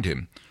behind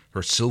him.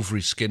 Her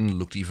silvery skin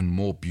looked even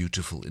more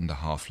beautiful in the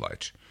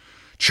half-light.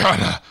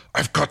 "Chiana,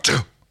 I've got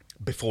to..."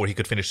 Before he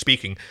could finish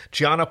speaking,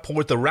 Chiana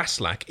poured the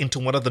Raslak into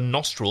one of the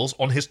nostrils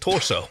on his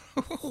torso.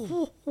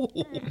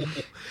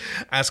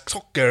 As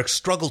Xogerg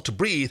struggled to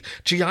breathe,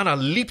 Chiana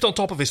leaped on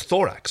top of his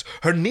thorax.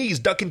 Her knees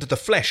dug into the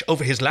flesh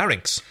over his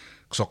larynx.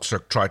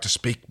 Xoxerg tried to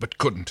speak, but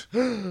couldn't.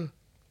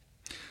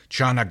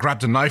 Chiana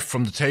grabbed a knife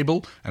from the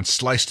table and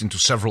sliced into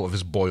several of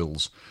his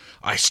boils.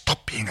 "I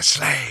stopped being a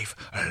slave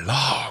a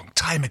long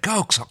time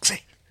ago,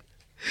 Xoxie."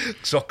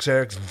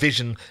 Xoxerg's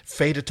vision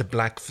faded to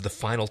black for the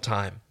final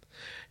time.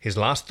 His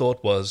last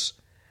thought was,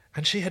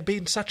 "And she had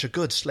been such a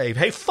good slave."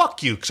 Hey,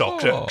 fuck you,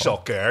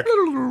 Xogerg.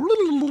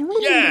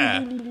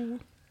 Yeah.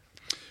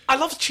 I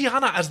love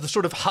Chiana as the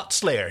sort of hut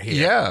slayer here.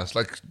 Yeah, it's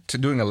like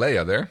doing a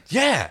Leia there.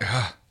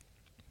 Yeah.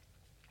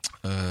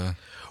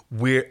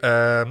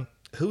 We're,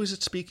 who is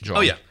it speaking? John.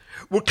 Oh, yeah.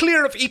 "We're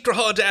clear of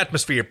Ytrahod's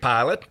atmosphere,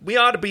 pilot. We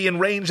ought to be in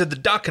range of the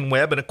docking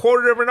web in a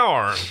quarter of an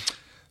hour."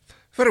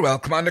 "Very well,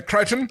 Commander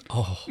Crichton.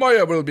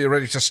 Moya will be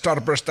ready to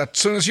starburst as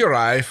soon as you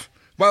arrive.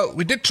 Well,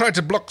 we did try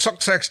to block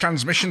Xoxec's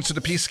transmissions to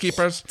the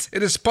Peacekeepers.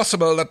 It is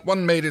possible that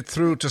one made it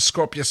through to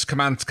Scorpius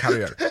Command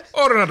Carrier,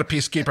 or another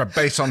Peacekeeper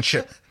base on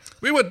ship.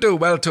 We would do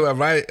well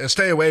to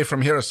stay away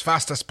from here as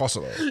fast as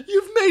possible."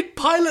 You've made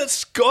pilot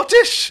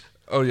Scottish?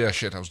 Oh, yeah,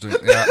 shit, I was doing...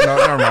 Yeah, no,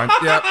 never mind.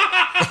 Yeah.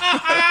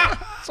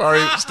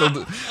 Sorry,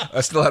 I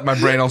still had my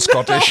brain on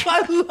Scottish.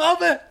 I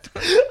love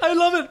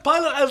it.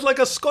 Pilot as like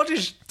a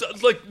Scottish,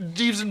 like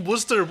Jeeves and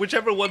Wooster,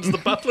 whichever one's the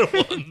butler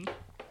one.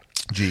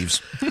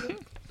 Jeeves.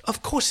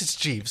 Of course it's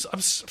Jeeves.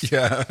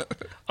 Yeah.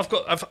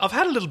 I've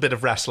had a little bit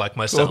of Raslak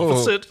myself.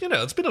 Oh.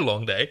 It's been a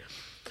long day.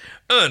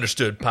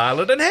 Understood,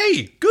 pilot. And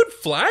hey, good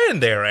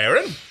flying there,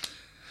 Aaron.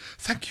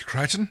 Thank you,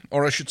 Crichton.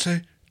 Or I should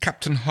say,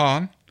 Captain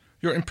Han.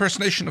 Your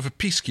impersonation of a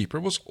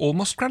peacekeeper was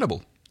almost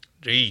credible.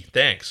 Gee,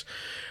 thanks.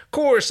 Of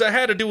course, I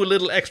had to do a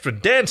little extra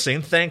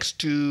dancing thanks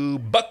to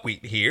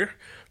Buckwheat here.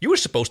 You were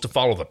supposed to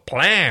follow the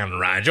plan,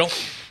 Rigel.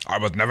 I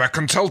was never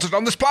consulted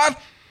on this plan.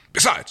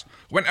 Besides,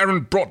 when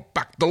Aaron brought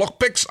back the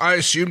lockpicks, I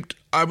assumed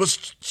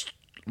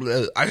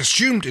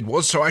it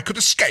was so I could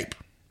escape.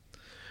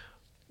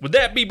 Would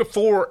that be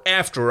before or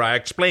after I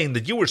explained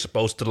that you were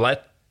supposed to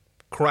let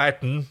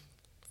Crichton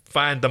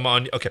find them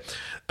on... Okay.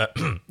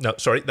 No,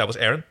 sorry, that was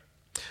Aaron.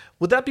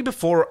 Would that be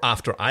before or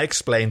after I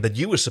explained that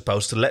you were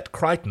supposed to let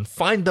Crichton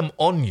find them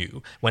on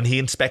you when he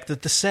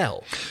inspected the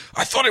cell?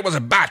 I thought it was a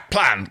bad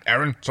plan,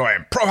 Aaron, so I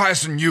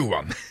improvised a new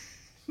one.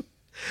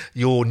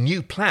 Your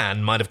new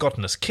plan might have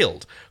gotten us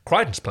killed.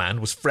 Crichton's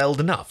plan was frelled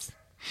enough.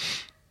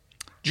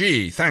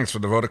 Gee, thanks for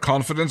the vote of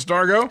confidence,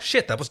 Dargo.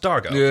 Shit, that was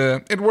Dargo. Yeah,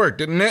 it worked,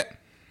 didn't it?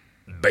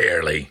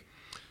 Barely.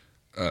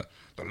 The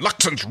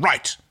Luxon's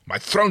right. My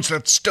throne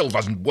sled still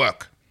doesn't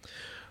work.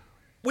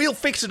 We'll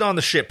fix it on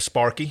the ship,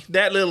 Sparky.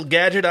 That little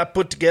gadget I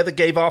put together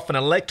gave off an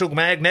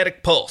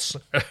electromagnetic pulse.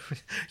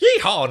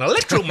 Yeehaw, an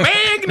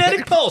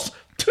electromagnetic pulse!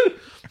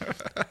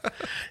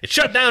 It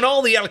shut down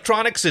all the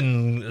electronics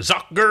in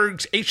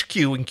Zockgerg's HQ,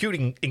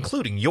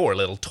 including your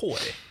little toy.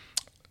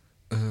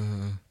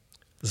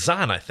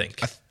 Zan, I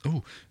think.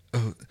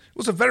 It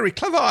was a very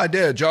clever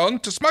idea, John,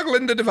 to smuggle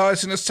in the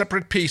device in a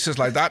separate pieces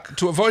like that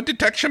to avoid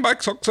detection by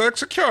Zockgerg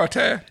security.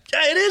 Yeah,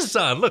 it is,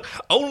 Zan. Look,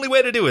 only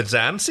way to do it,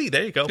 Zan. See,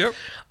 there you go. Yep.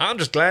 I'm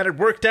just glad it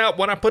worked out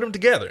when I put them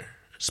together.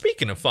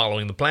 Speaking of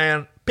following the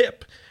plan,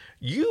 Pip,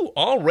 you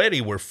already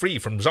were free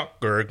from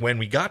Zockgerg when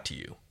we got to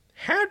you.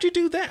 How'd you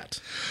do that?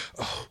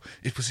 Oh,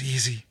 it was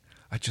easy.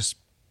 I just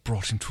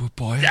brought him to a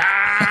boil.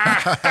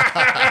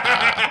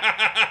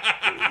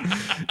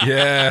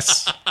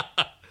 Yes.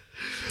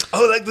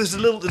 Oh, like there's a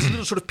little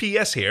sort of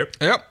PS here.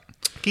 Yep.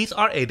 Keith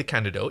R.A.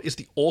 DeCandido is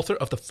the author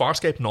of the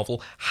Farscape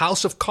novel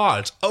House of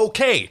Cards.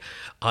 Okay,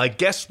 I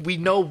guess we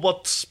know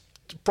what's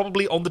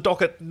probably on the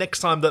docket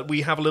next time that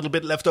we have a little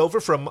bit left over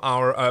from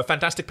our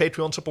fantastic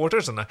Patreon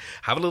supporters, and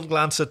have a little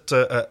glance at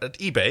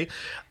eBay,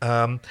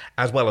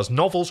 as well as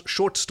novels,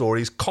 short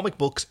stories, comic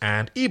books,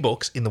 and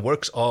ebooks in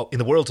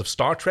the worlds of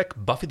Star Trek,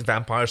 Buffy the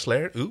Vampire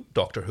Slayer,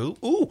 Doctor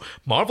Who,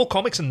 Marvel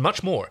Comics, and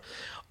much more.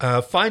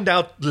 Find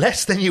out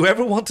less than you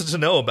ever wanted to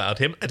know about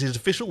him at his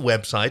official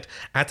website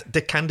at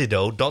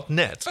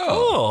decandido.net.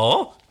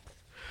 Oh.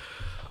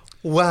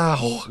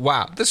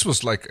 Wow, this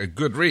was like a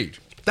good read.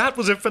 That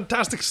was a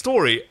fantastic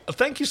story.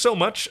 Thank you so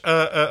much,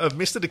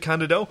 Mr.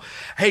 DeCandido.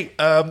 Hey,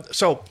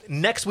 so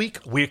next week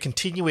we're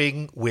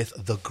continuing with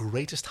The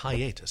Greatest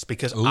Hiatus,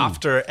 because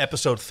after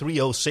episode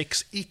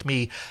 306, Eat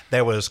Me,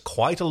 there was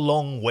quite a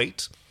long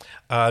wait.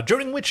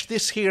 During which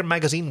this here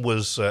magazine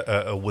was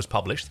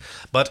published,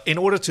 but in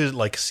order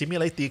to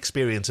simulate the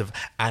experience of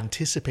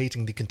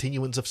anticipating the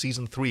continuance of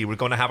season 3, we're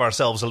going to have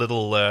ourselves a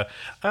little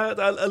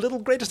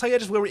Greatest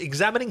Hiatus where we're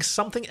examining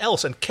something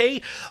else. And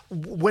Kay,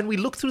 when we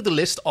look through the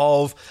list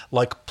of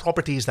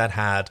properties that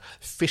had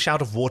fish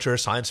out of water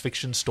science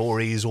fiction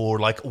stories, or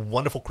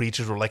wonderful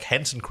creatures, or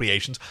Henson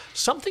creations,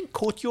 something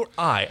caught your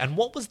eye. And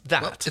what was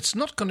that? Well, it's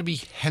not going to be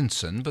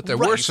Henson, but there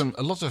were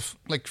a lot of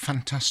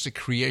fantastic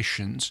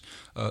creations.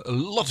 A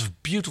lot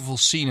of beautiful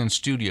scene and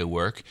studio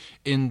work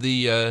in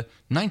the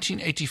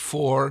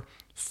 1984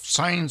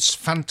 science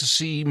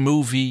fantasy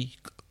movie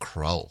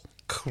Krull.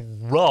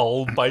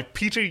 Krull by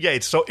Peter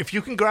Yates. So if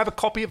you can grab a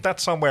copy of that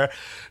somewhere,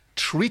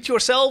 treat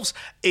yourselves.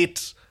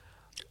 It's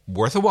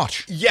worth a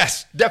watch.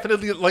 Yes,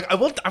 definitely. I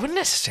wouldn't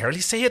necessarily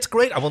say it's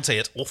great. I won't say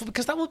it's awful,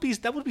 because that would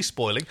be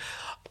spoiling.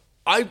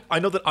 I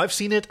know that I've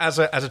seen it as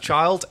a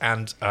child,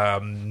 and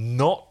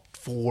not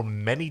for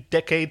many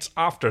decades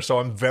after. So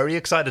I'm very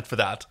excited for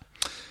that.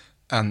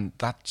 And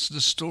that's the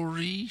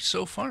story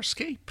so far,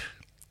 Scape.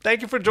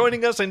 Thank you for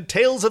joining us in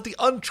Tales of the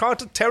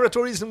Uncharted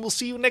Territories, and we'll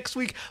see you next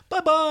week.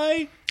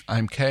 Bye-bye.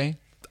 I'm Kay.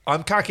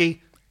 I'm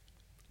Kaki.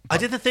 I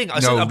did the thing.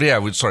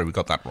 Sorry, we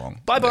got that wrong.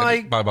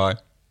 Bye-bye. Bye-bye.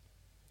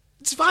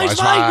 It's fine.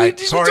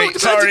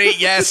 Sorry,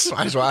 yes.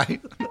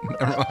 Bye-bye.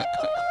 Never mind.